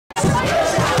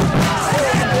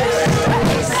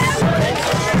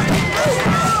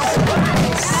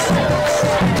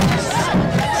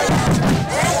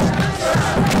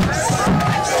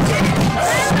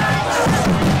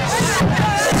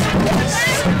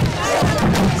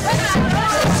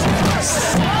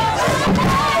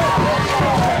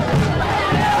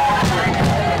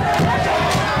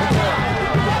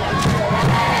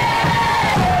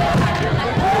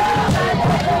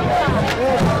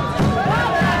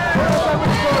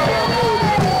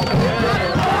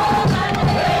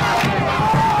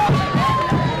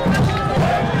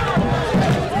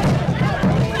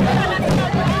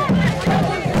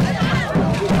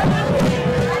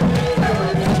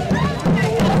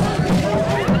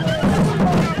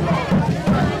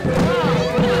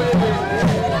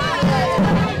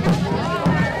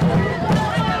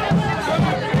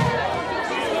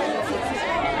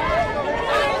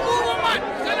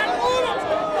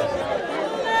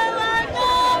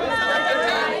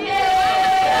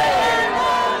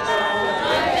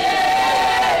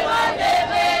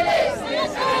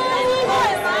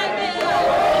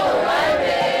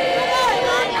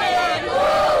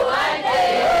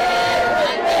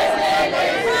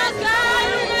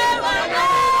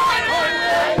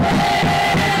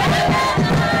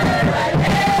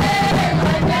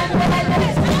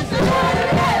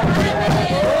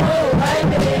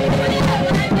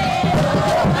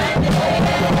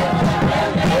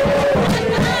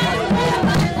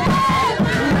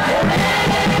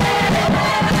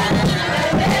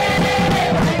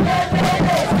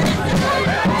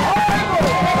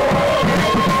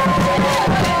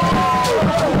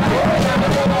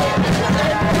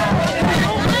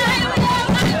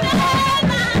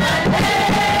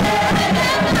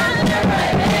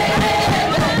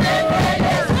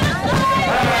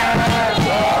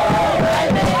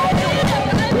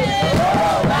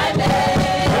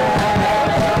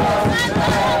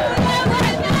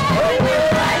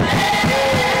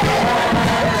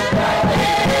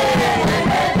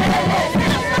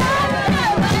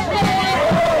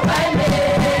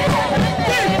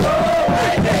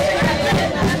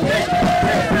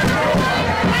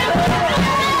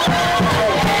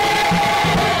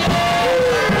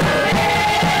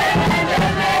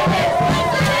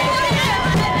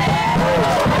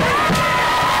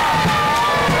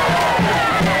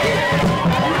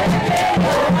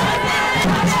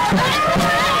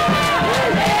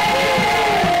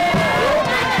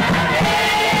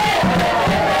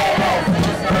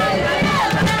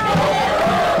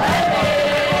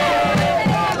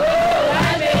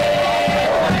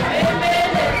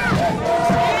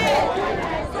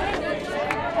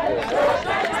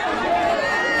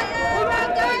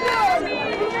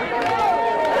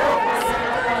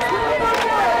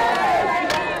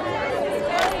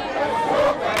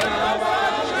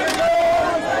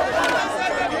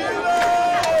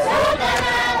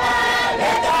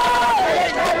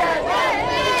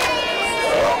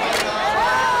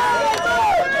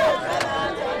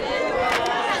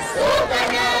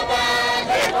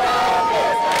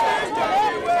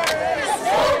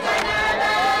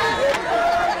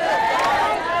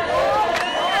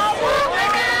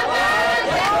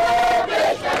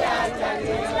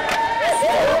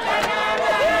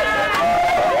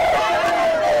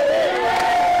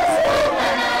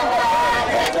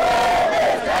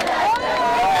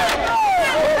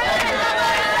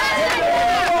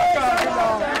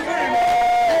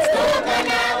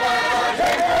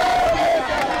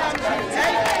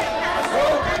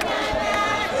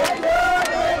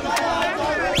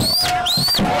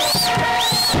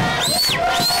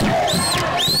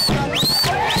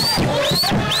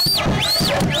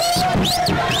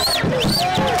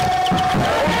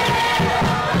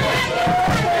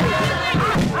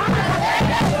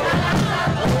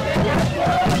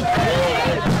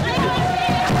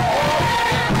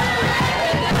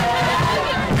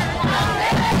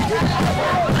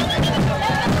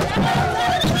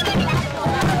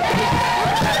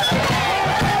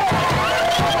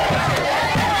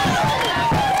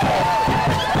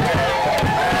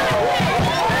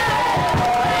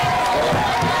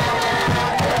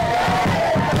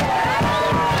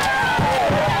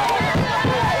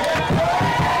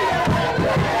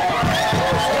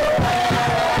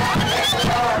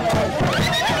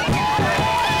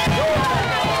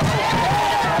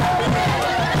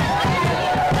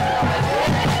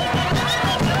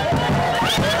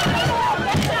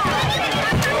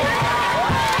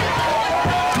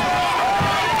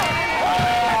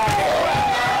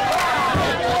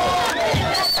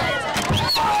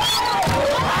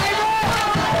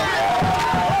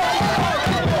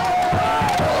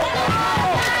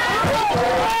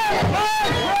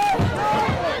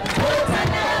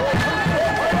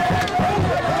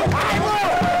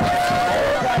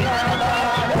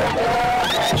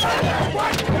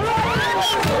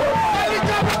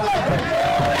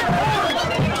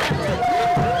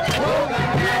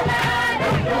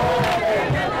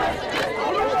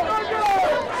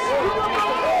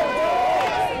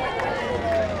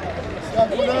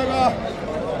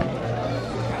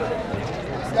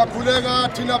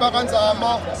Bayakhuleka thina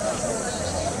bakanzama.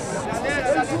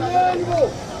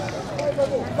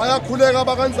 Bayakhuleka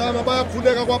bakanzama,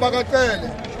 bayakhuleka kwabakaqele.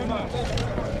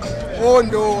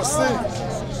 Ondosi.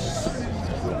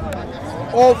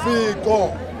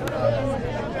 Oviko.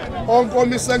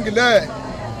 Onkomise ngile.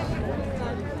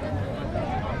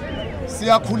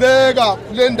 Siyakhuleka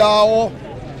kule ndawo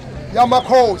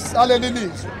yamakhosi aleli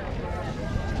lizwe.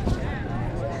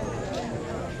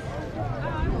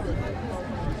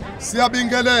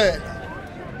 Siyabingelela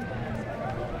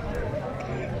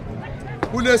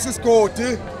kulesi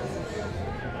sigodi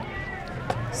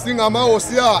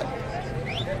singamahosiyana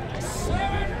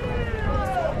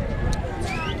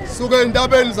suke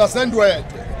endabeni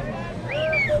zasendwedwe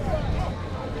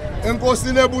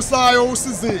enkosini ebusayo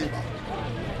uSizini.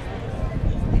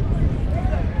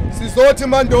 Sizothi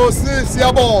mandosi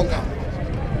siyabonga.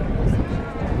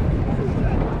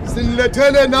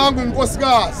 Sinilethele nangu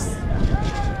unkosikazi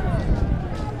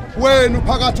wenu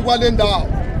phakathi kwale ndawo.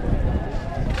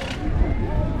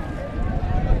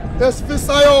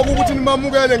 Esifisayo ukuthi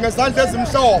nimamukele ngezandla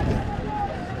ezimhlophe.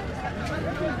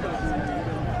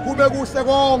 Kube kuhle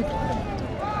konke.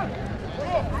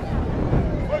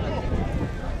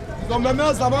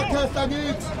 Sizomemeza amakhehla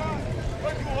kithi.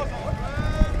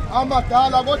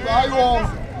 Amadala kodwa hayi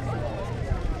wonke.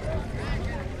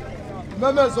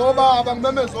 Memezo obaba,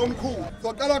 memezo omkhulu.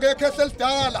 Soqala ngekhehla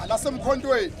elidala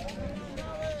lasemkhontweni.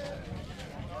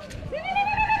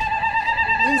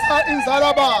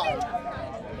 Inzala ba.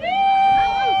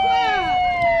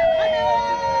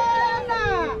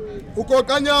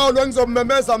 Ukokanyawo lo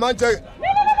ngizomemeza manje.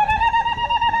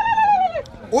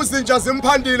 Uzinja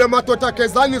zimphandile madoda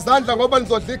gezani izandla ngoba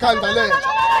nizodla ikhanda lenja.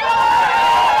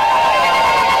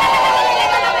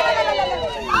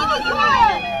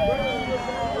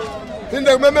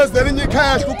 Phinde kumemezela inye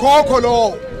ikhehla ukhokho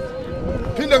lo.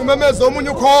 Phinde kumemeza omunye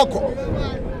ukhokho.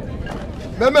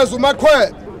 Memeza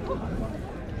uMaqhwebe.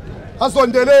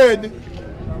 Asondeleni.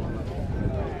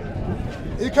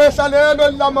 Ikhehla lelo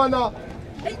elilamana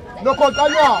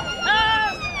nokokanyawo.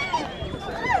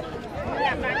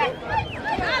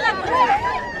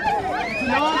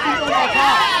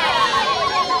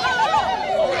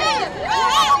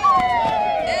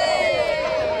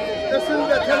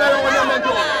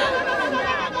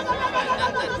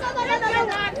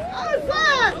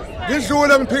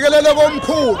 Ngidlule ngiphikelele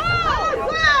komkhulu.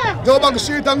 Njoba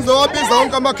ngishida ngizowabiza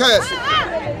wonke amakhehla.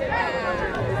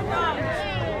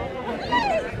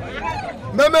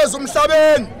 Memeza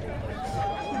umhlabeni.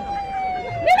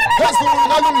 Phezulu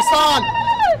kalungisana.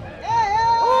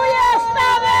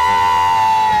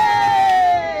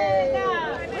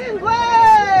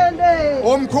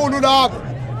 Omkhulu lapho.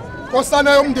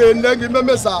 Nkosana yomndeni le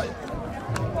ngimemezayo.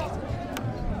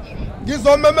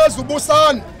 Ngizomemeza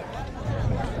ubusana.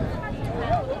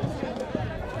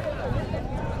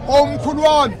 Omkhulu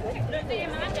wami.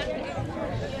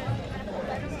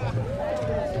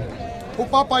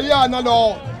 Upapa yana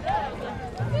lo.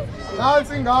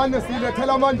 Nansi ingane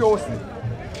silethela amandosi.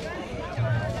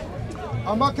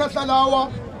 Amakhehla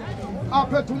lawa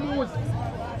aphethe umuzi.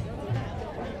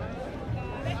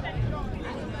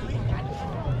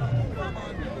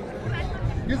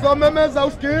 Ngizomemeza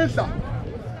usigidla.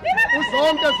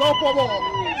 Uzonke zobhoboka.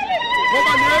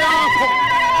 Ngoba neyakho.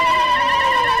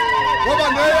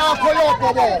 Ngoba neyakho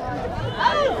yobhoboka.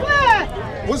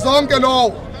 Uzonke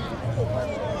lo.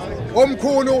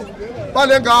 Omkhulu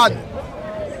balengane.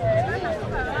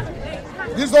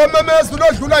 Ngizomemeza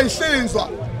ulodlula ihlinzwa.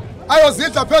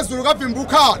 Ayozidla phezulu kavimba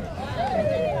ukhala.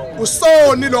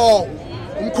 Usoni lo.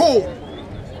 Umkhulu.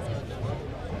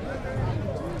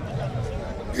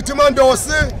 Ngithi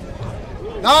mandosi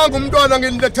nangu umntwana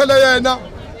ngilethele yena.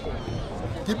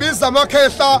 Ngibiza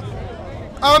amakhehla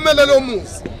amelele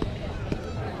umuzi.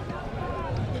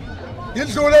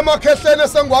 Ngidlule emakhehleni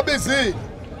esengwabizile.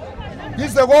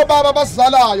 Ngize kobaba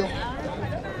basizalayo.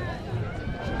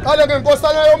 Qale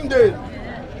ngenkosana yomndeni.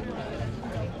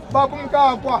 Baba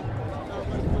uMkakwa.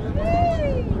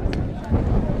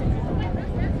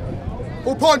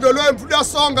 Uphondo lwemvu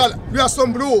luyasonga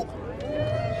luyasombuluka.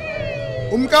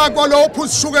 Umkakwa lo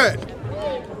uphuza ishukela.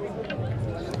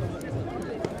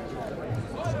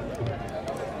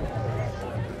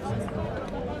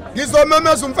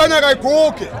 Ngizomemeza umfana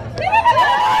kayiguge.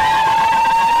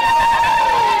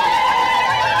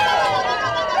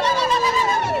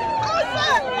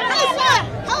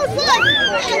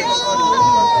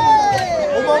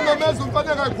 Umemeza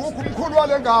umfana kayiguge umkhulu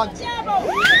wale ngane.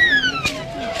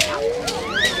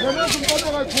 Memeza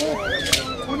umfana kayiguge.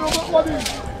 Unomakwabili.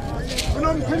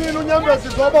 Unomkhilini unyembezi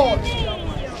zobona.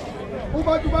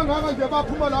 Ubantu bangaka nje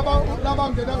baphuma laba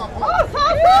ngena ngaphakathi.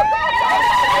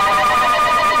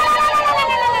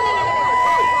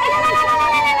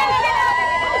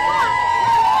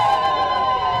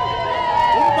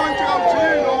 Ubantu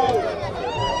kamjilo.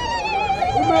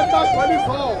 Umeta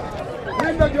kwalizo.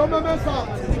 Ninde ngiyomemeza.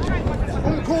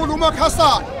 Umkhulu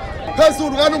uMakhasana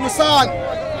phezulu kaNungusana.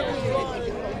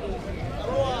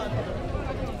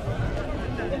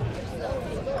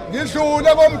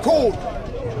 Ngidlule komkhulu.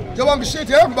 Njengoba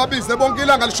ngishithi ngibabize bonke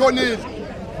ilanga lishonile.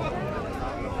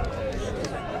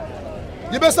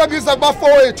 Ngibe sengiza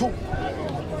kubafowethu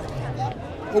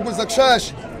ukuze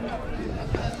kusheshe.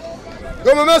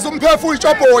 Ngomemeza umphefumuli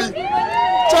iJobhoyi.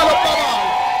 Tshela baba.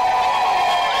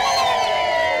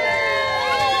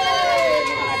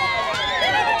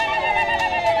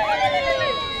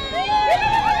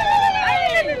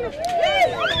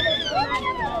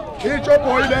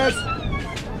 iJobhoyi lesi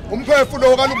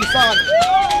umphefumulo kaNungusana.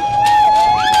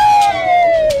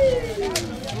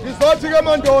 Ngizothi ke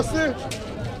Mandosi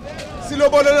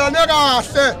silobolelane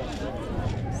kahle.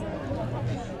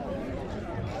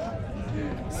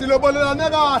 Silobolelane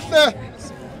kahle.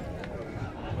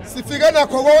 Sifike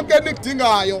nakho konke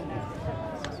enikudingayo.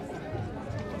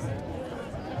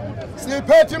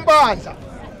 Siphethe impandla.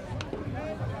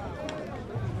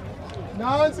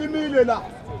 Nansi imile la.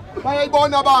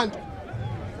 Bayayibona abantu.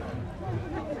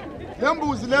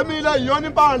 Lembuzi lemile iyona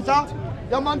impandla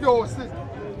yaMandosi.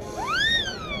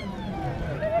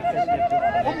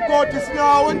 Umgodi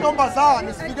sinawo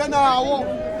intombazane sifike nawo.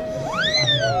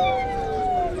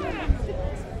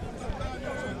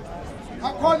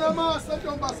 Akhona amase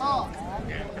intombazane.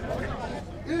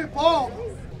 Ibhomo.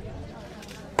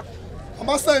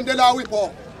 Amasende lawo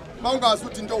ibhomo. Mawungazi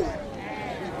ukuthi into.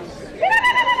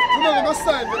 Uma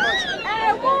ngamasende manje.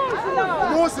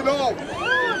 Musi lo.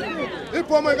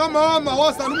 Ibhomo kamama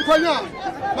wazana umkhwenyana.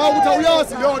 Mawukuthi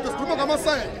awuyazi leyo nto sikhuluma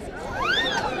ngamasende.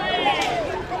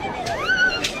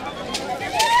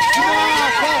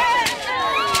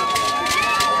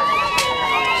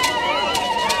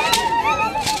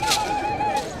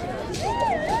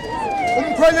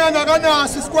 Umkhwenyana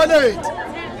kanasi isikweleti.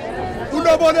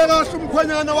 Ulobole kahle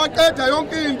umkhwenyana waqeda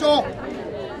yonke into.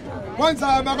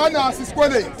 Kwanzama kanasi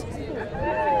isikweleti.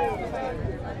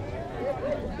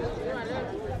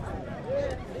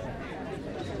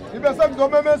 Ibe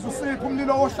sengizomemeza uSipho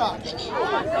umlilo ohlala.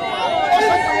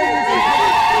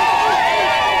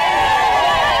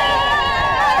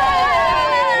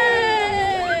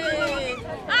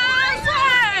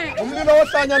 Umlilo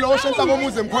ohlanya lo oshenhla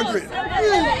komuzi emkhondweni.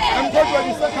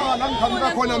 Emkhondweni isekhaya la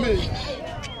ngikhamela khona mina.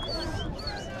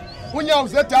 Unyawo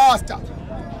zedasta.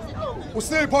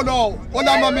 uSipho lo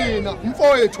olama mina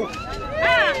umfowethu.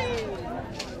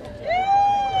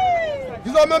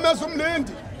 Ngizomemeza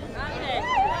umlindi.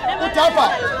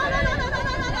 Uthapha.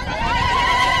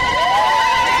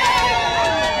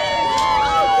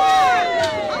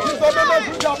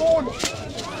 Ngizomemeza uJabulo.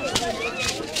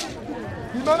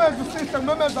 Ngimemeza uSihle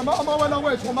ngimemeza amawela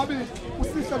wethu omabili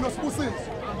uSihle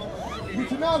noSibusisi.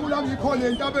 Ngithi naku la ngikhona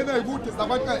entabeni ezikude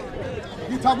zabaQele.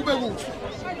 Ngithi akube kuhle.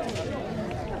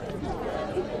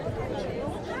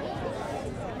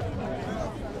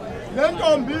 Le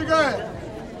ntombi ke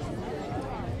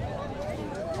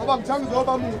ngoba ngithanda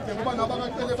uzoba mude ngoba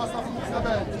nabakaQele basafuna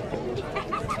ukusebenza.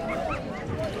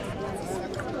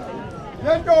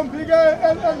 Le ntombi ke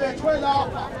elethwe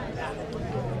lapha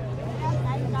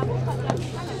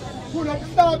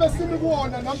kunomhlaba esimi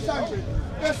kuwona namhlanje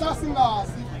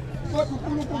esasingazi kodwa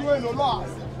uNkulunkulu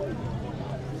wenolwazi.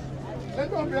 Le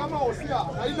ntombi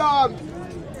yamaHosiyana ayilambi.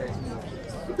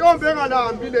 Intombi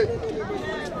engalambi le.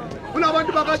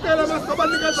 Kunabantu bakaQele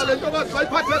masobanikeza le ntokazi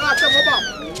bayiphathe kahle ngoba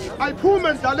ayiphume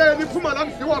endlaleni iphuma la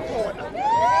kudliwa khona.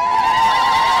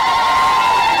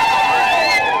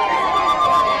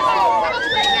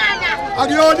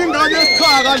 Akuyona ingane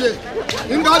esichaka le.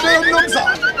 Ingane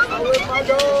yomnomzana.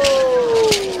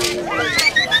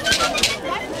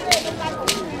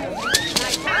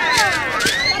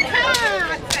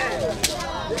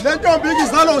 Le ntombi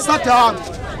izalwa uSadamu.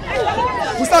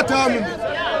 uSadamu.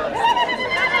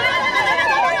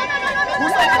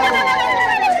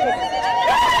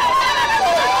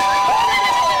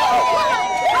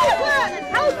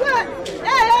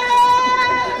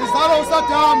 Izalwa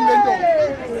uSadamu le ntombi.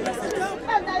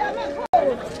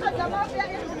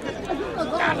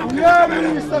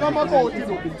 Uyemisa kamakoti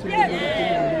lo.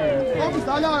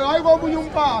 Omzalayo hayi komunye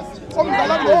umfazi.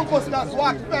 Omzala ngonkosikazi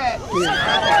wakhe kuphela.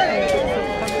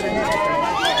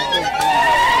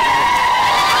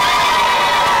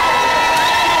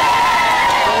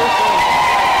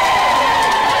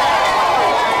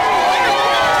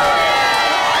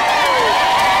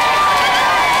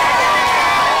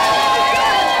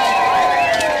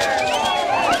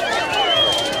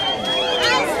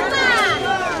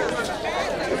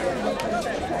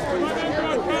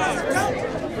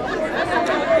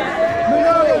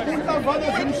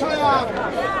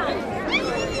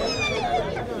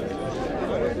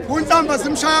 Unhlamba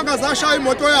zimshayanga zashaya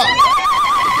imoto yakhe.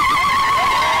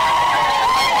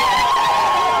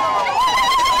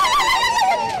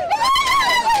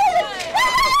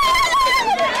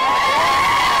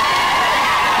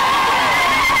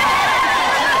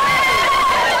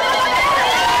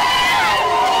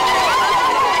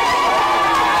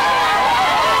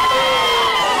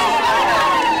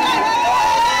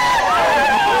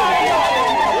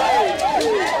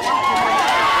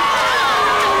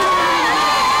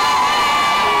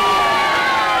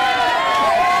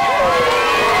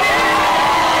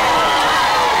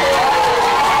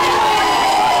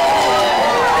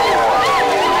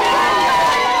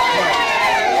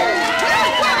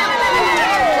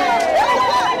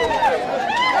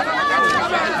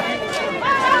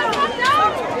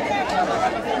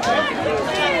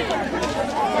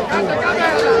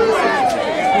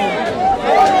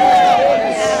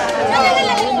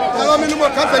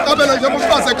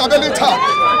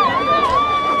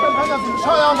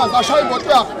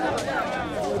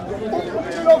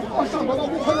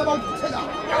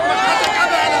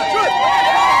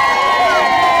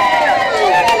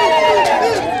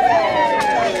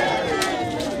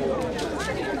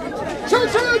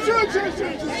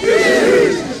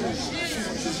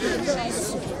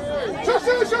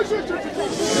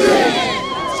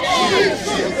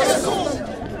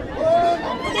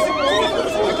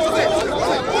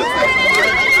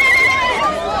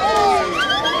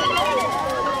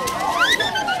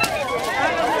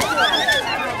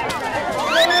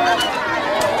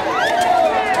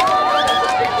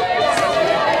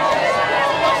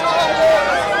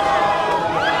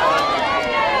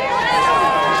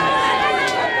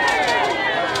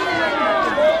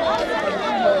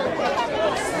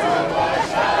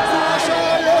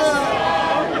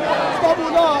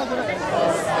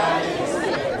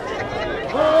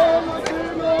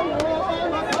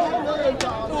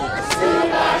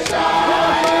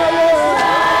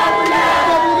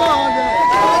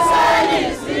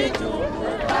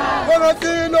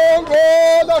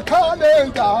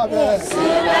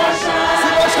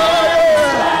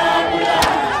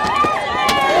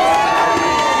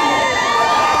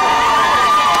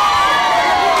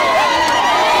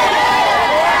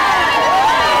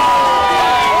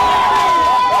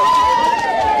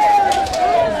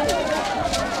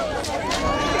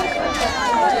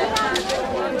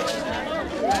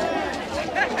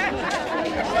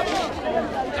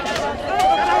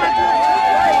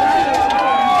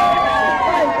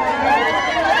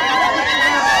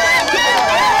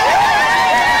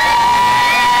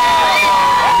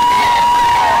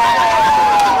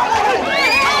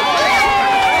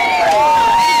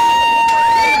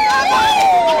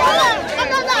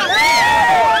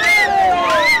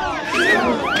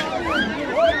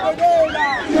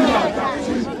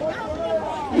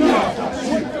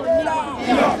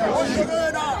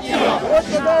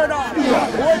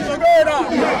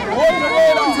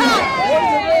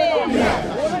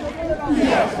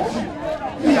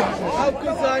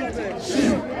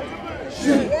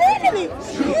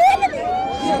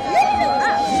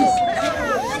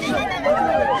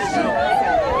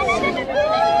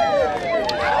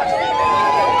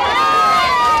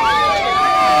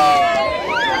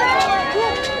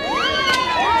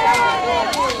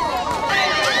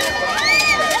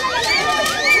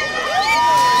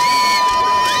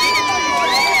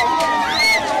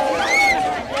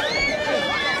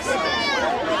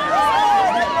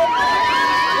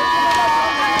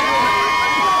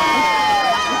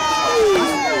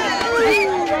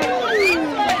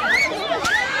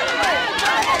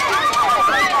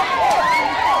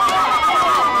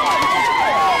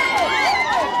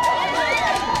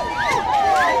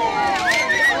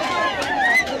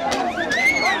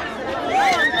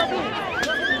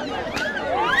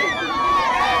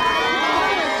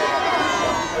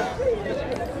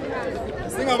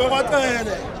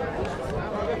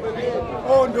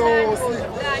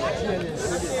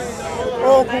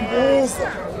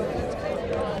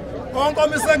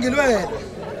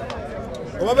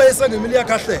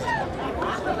 Kahle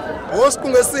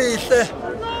osiqungesihle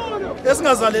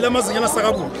esingazalela amazinyana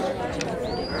sakabuke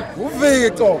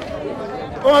uVictor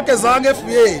ongagezanga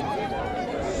efuyeni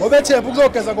obethepha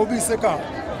ukuzogeza ngobisi ekhaya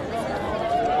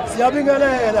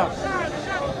siyabingelela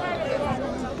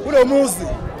kulo muzi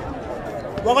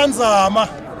wakanzama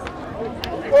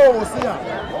siya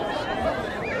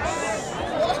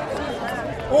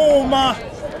uma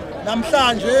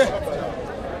namhlanje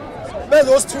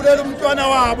bezosithulela umntwana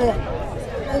wabo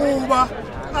ukuba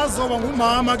azoba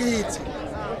ngumama kithi.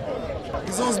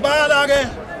 Ngizozibala ke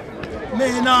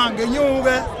mina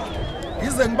ngenyuke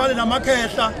ngize ngibale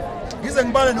namakhehla, ngize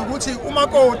ngibale nokuthi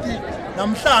umakoti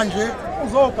namhlanje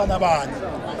uzogana bani.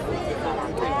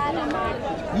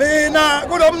 Mina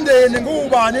kulomndeni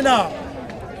ngubani na?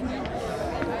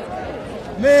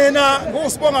 Mina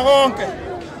ngusibonga konke.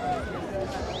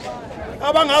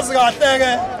 Abangazi kahle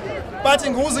ke bathi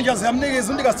nguzinja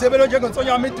ziyamnikeza unika sithebelo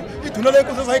njengensonyo yami iduna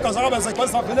lenkosi ezayigaza kabe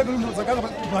zayixhasa vele kuluntu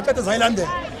ngaqede zayilandela.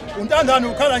 Untandane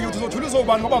ukhala nje uzothula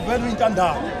uzobani ngoba vele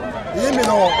uyintandane. Yimi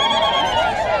lo.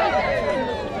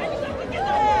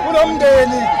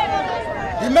 Kulomndeni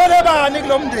imele bani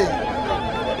kulomndeni?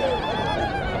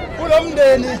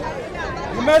 Kulomndeni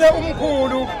imele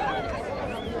umkhulu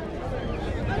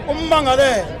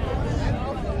ummangalelo.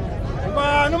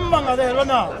 Ubani ummangalelo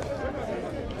na?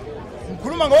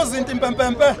 Ngikhuluma ngozinto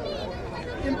impempempe.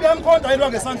 Impi yamkhonto ayilwa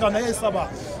ngesandla neyesaba.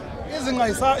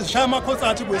 Izinqa zishaya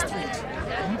amakhonsathi ku street.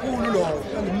 Umkhulu lo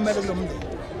engimmele kulomndeni.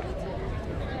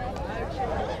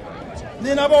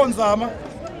 Nina bonzama.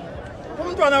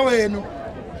 Umntwana wenu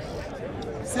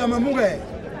siyamamukela.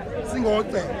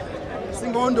 Singocela.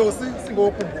 Singondosi,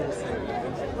 singokhumbuzi.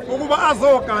 Ukuba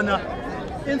azogana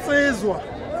insizwa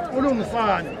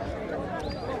ulungisane.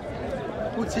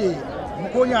 Uthi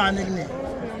umkhonyane kunini.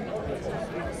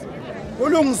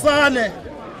 Ulungisane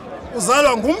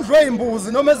uzalwa ngumdlwe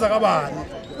imbuzi noma ezakabani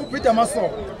uPeter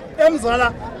Masondo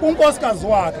emzala unkosikazi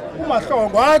wakhe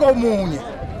uMahlongo hayi komunye.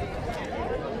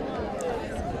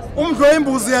 Umdlwe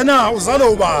imbuzi yena uzalwa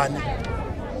ubani?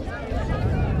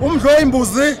 Umdlwe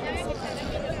imbuzi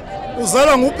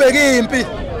uzalwa ngubheka impi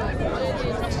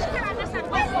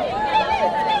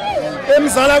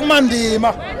emzala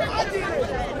kuMandima.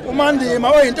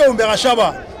 uMandima oyintombi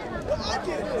kaShabana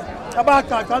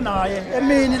abacaca naye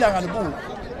emini ilanga libuka.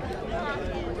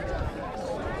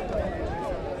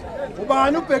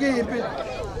 Ubani ubheka impi?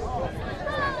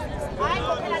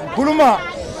 Khuluma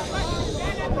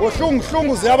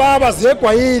ohlungu ziyababa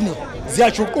ziyegwayini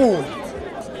ziyajuqula.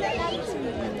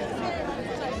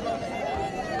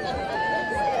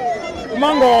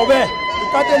 Umangobe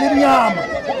ukatela imnyama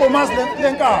ukomazi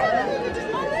lenkaba.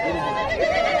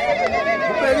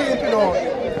 Ubheka impi lo.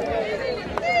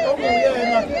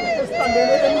 Okuyena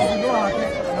esitandele emzini wakhe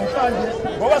namhlanje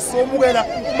ngoba sizomukela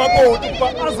umakoti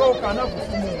ukuba azogana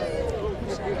vufumuntu.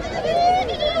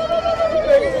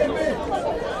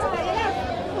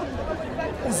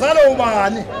 Uzalo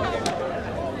ubani?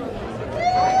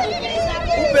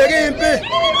 Ubheka impi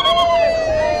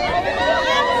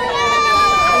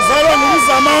uzalwa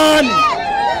ngumzamani.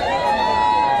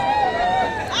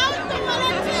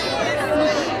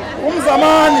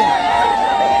 Umzamani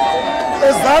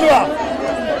ezalwa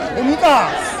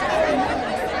umkazi.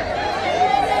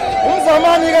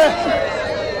 Umzamani ke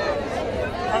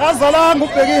akazalanga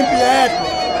ubheka impi yedwa.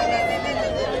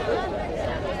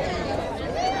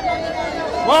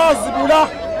 Wazibula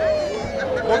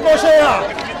ngokoshe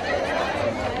yakhe.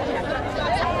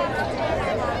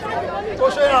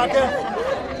 Koshe yakhe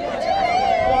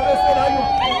wabeselayo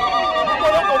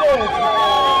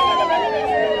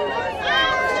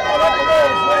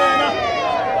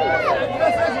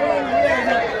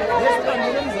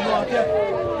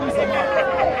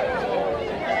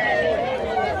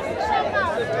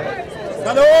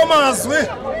ngalowo mazwi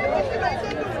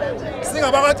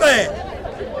singabakacela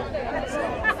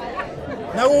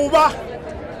nakuba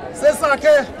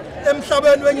sesakhe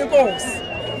emhlabeni wenye inkosi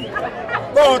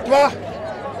kodwa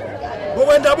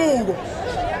ngokwendabuko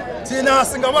thina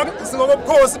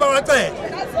singabobukhosi bakacela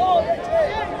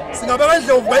singabeka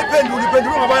indlovu bayiphendule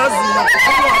iphendulwe ngabayazina.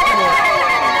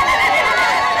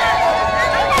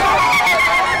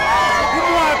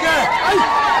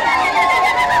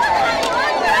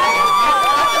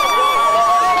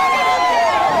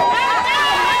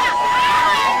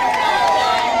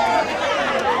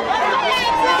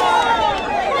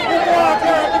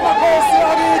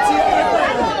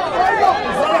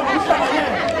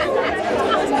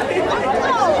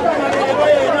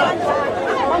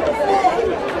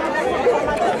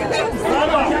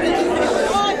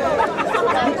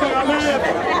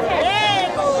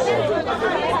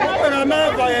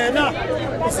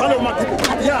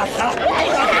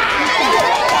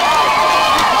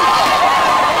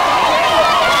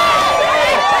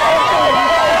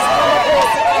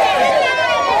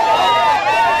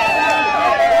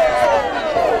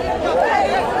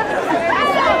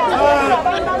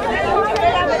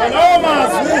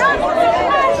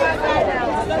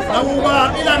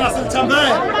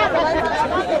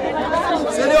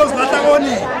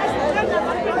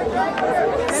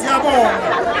 Siyabonga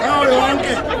ngawo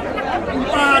yonke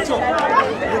impatho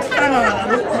ukuhlangana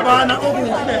nokubana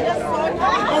okuhle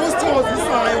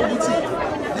okusithokozisayo ukuthi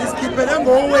nisikhiphele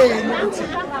ngowenu ukuthi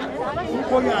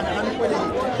umkhoyana nganikweleti.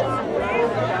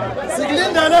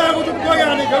 Sikulindele ukuthi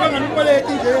umkhoyana njengoba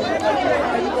nganikweleti nje.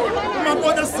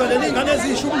 Umakoti esizelele ingane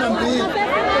eziyishumi-2.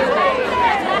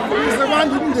 Ukuze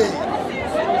kwande umndeni.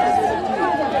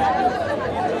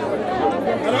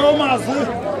 Ngalawo mazwi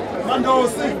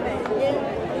Mandosi.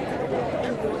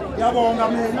 Ngiyabonga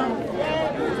mina.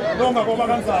 Ngibonga ngoba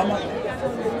kanzama.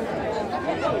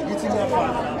 Ngithi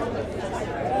ngiyafana.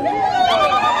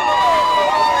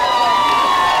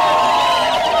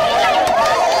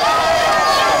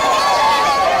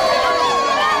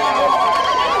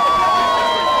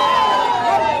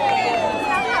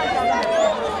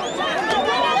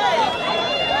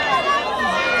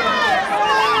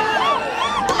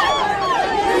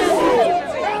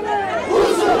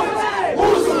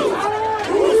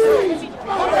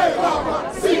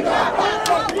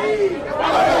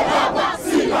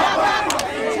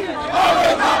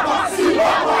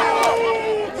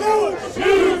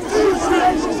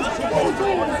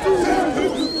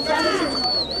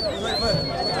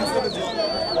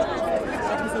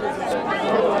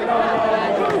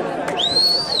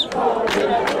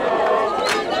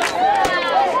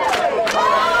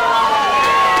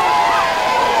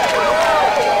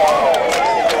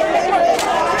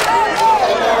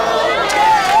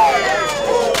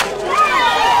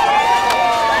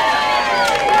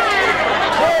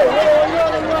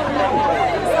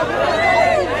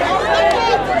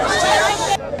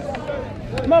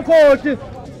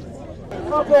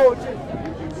 Makoti.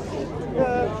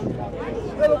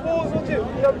 Ngiyabuza ukuthi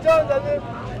ngiyamthanda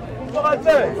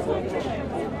umphakathi.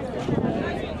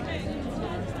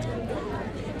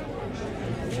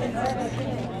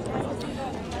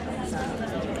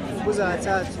 Buza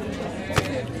kathathu.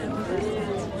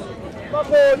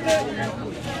 Makoti.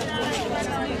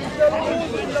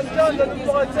 Ngiyamthanda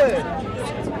umphakathi.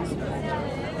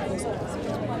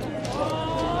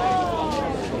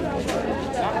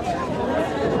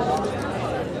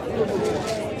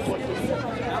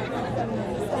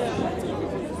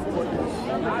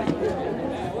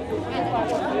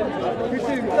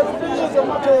 Ngiyambuza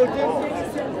Makoti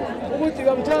ukuthi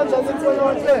ngamthanda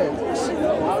umphakathi.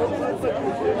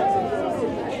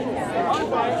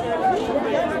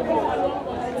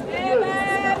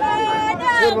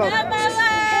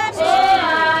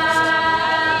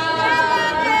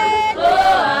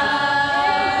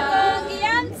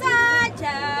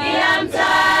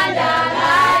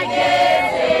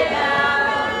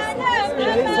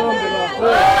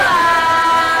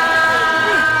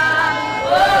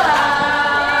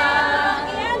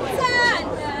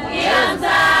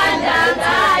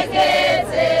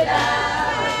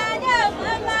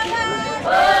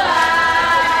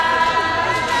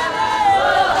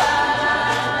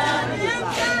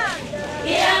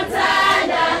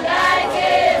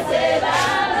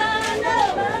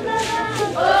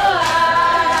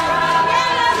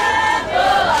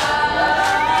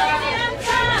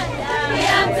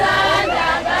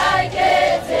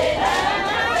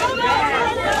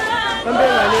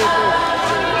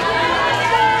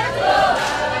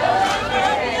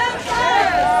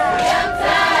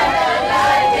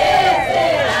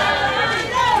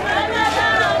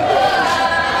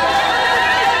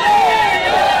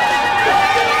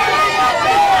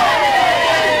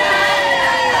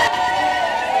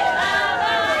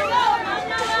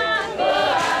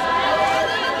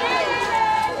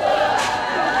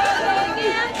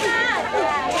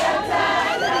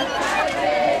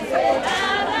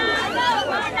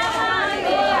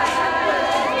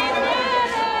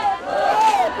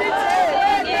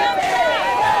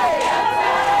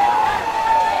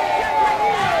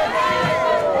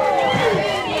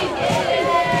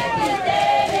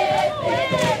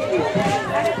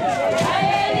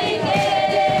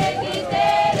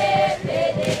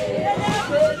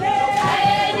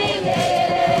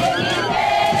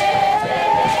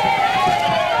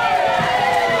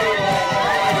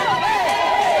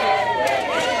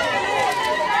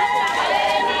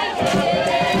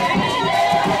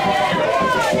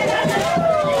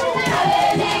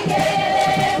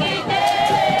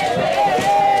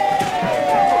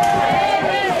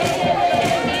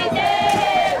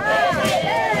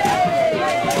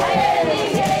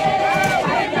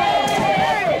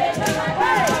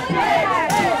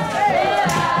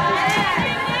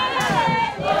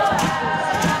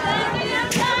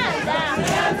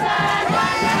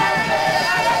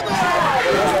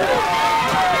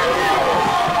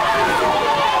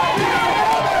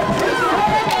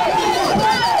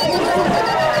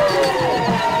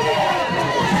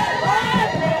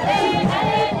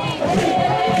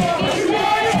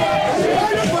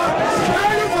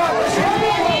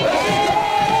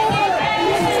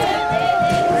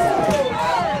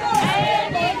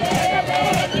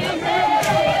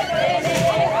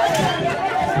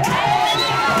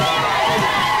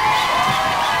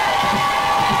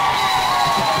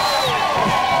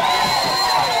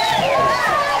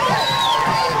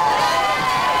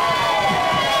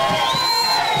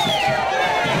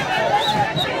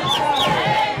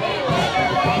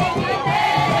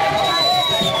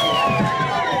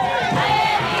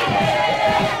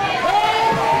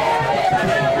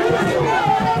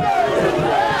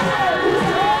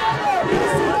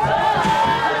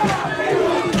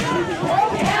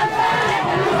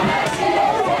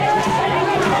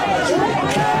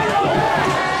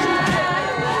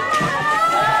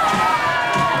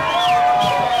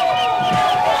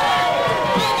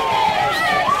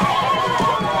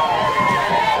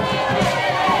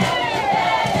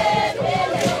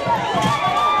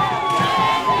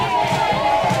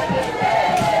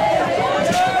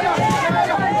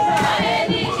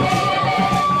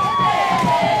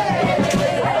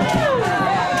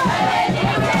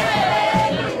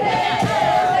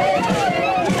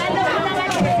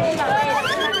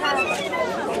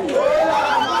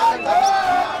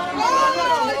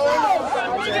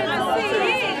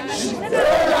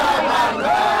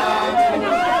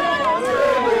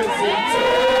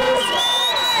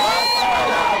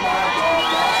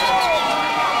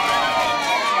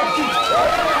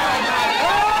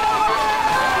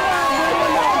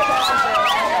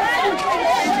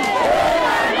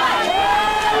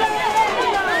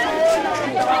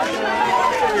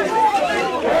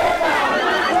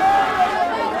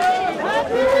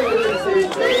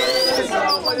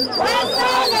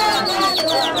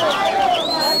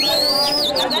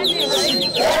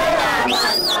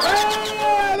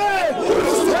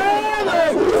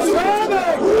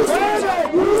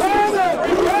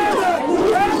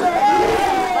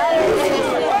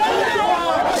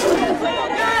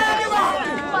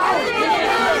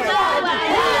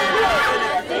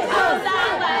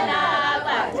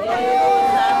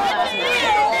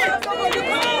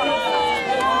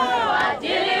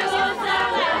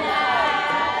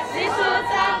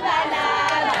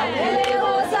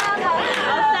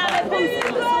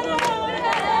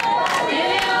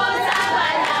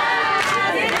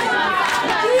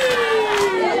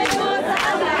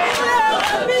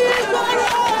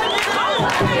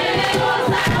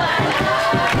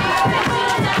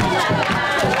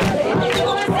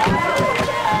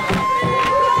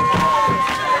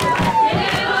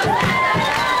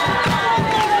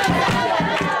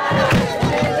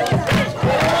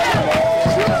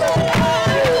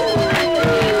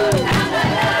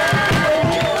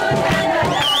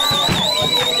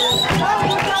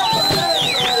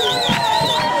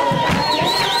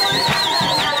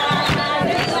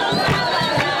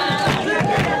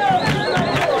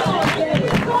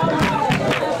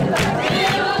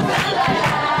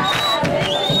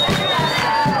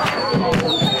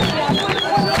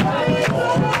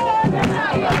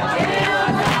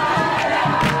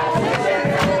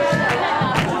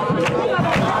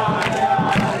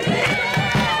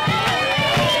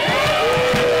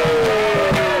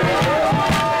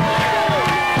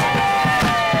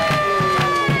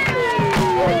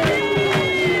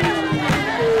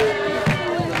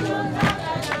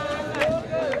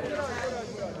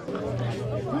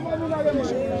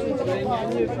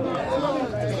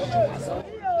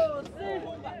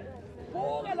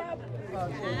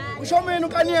 Usho mina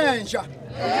ukanyensha.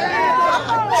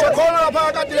 Sokhona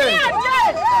lapha kade le.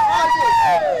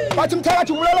 Bathi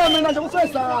mthakathi ubulela mina nje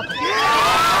kusesakho.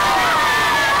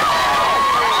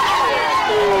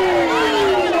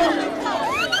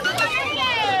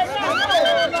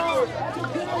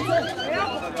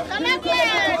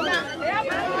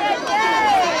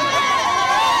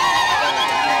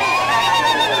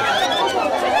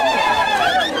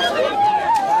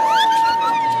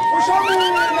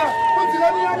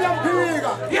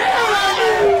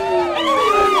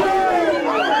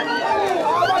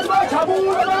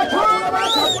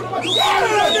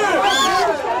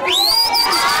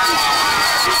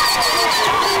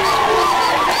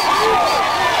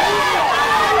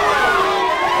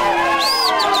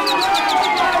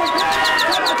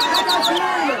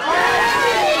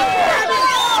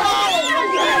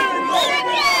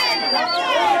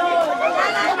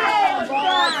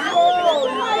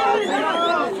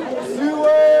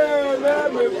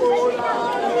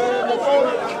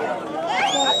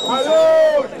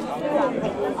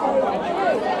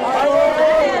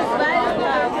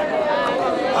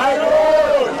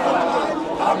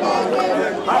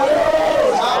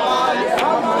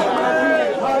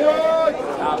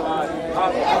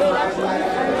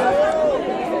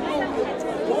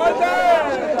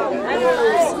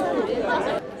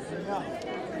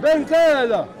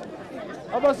 Bengicela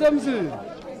abasemzini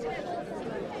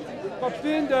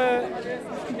baphinde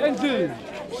endlini.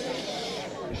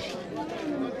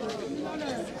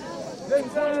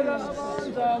 Bengicela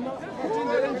abanjana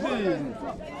baphinde endlini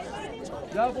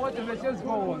lapho kade behlezi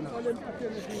khona.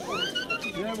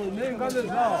 Yebo, ney'ngane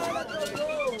zabo.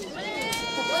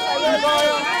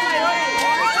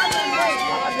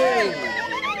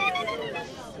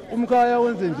 Umkhaya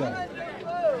wenze njani?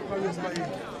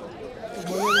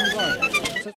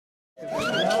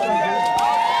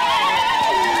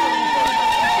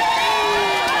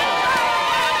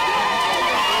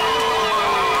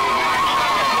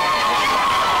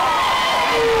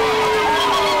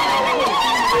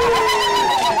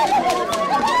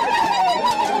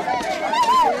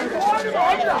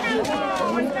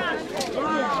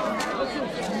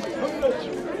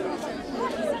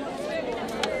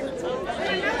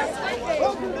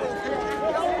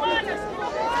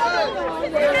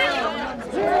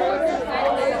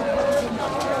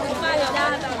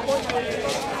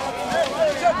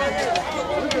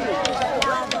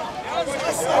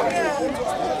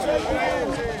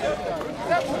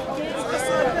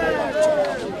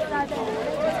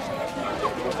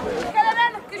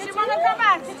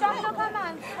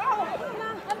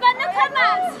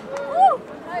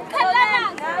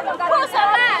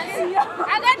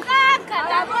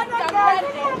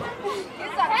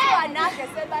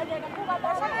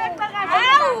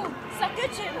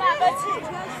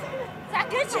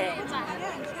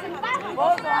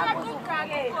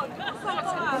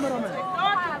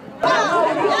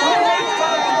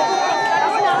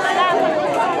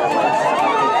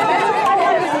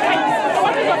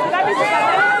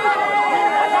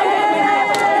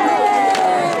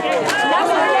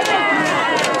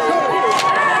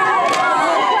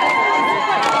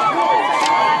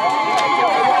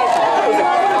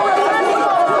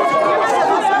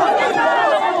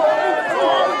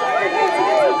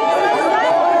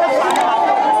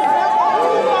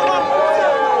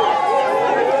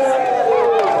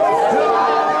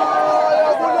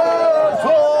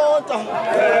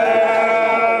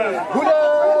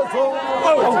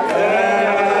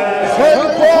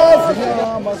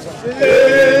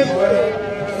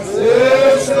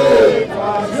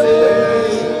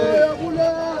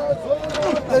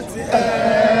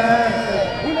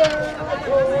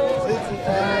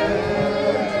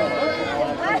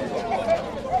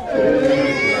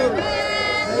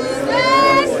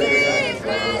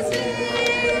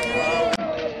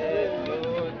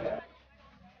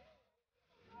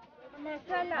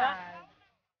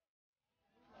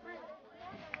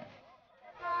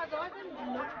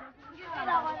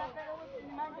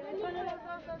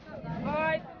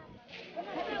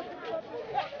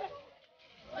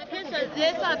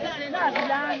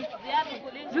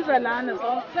 Zizalana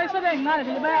so sesebe ngane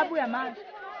nje bayabuya manje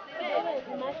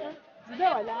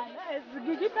zizolana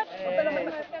zigigipha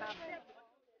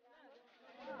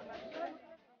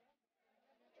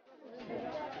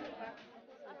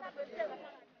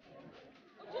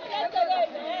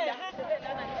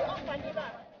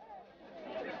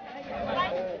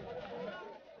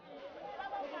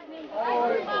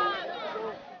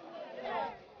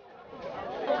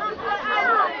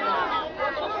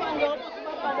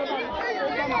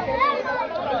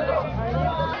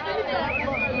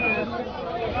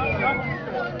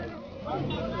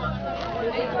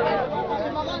Thank you.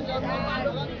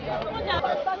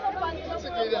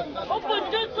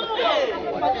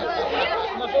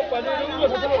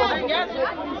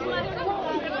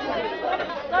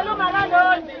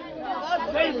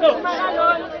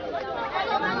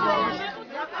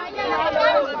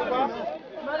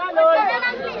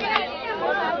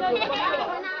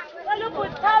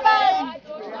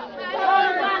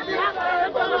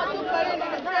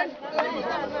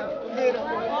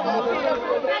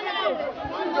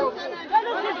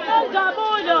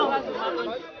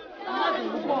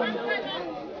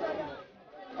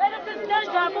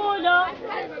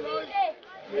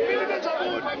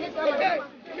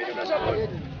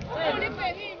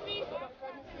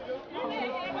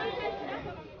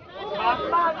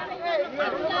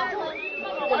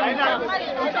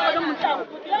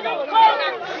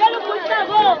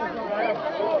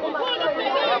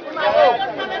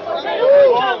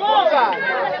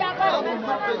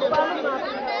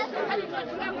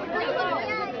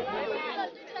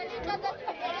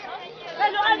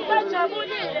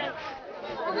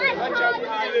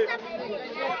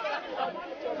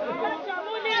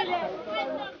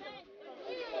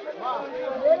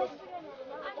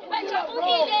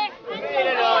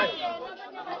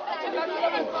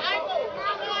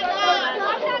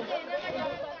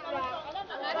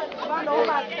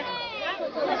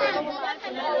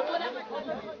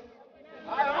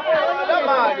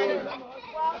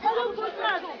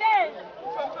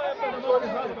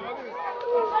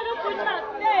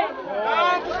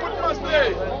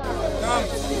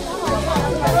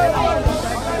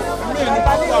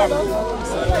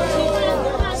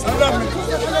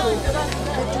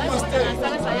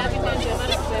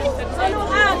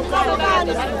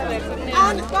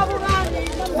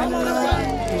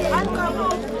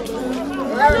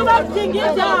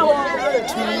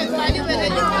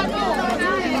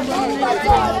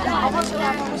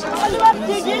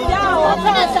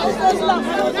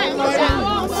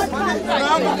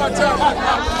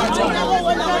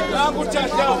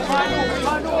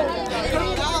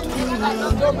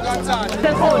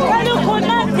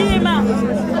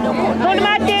 Kun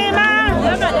matima.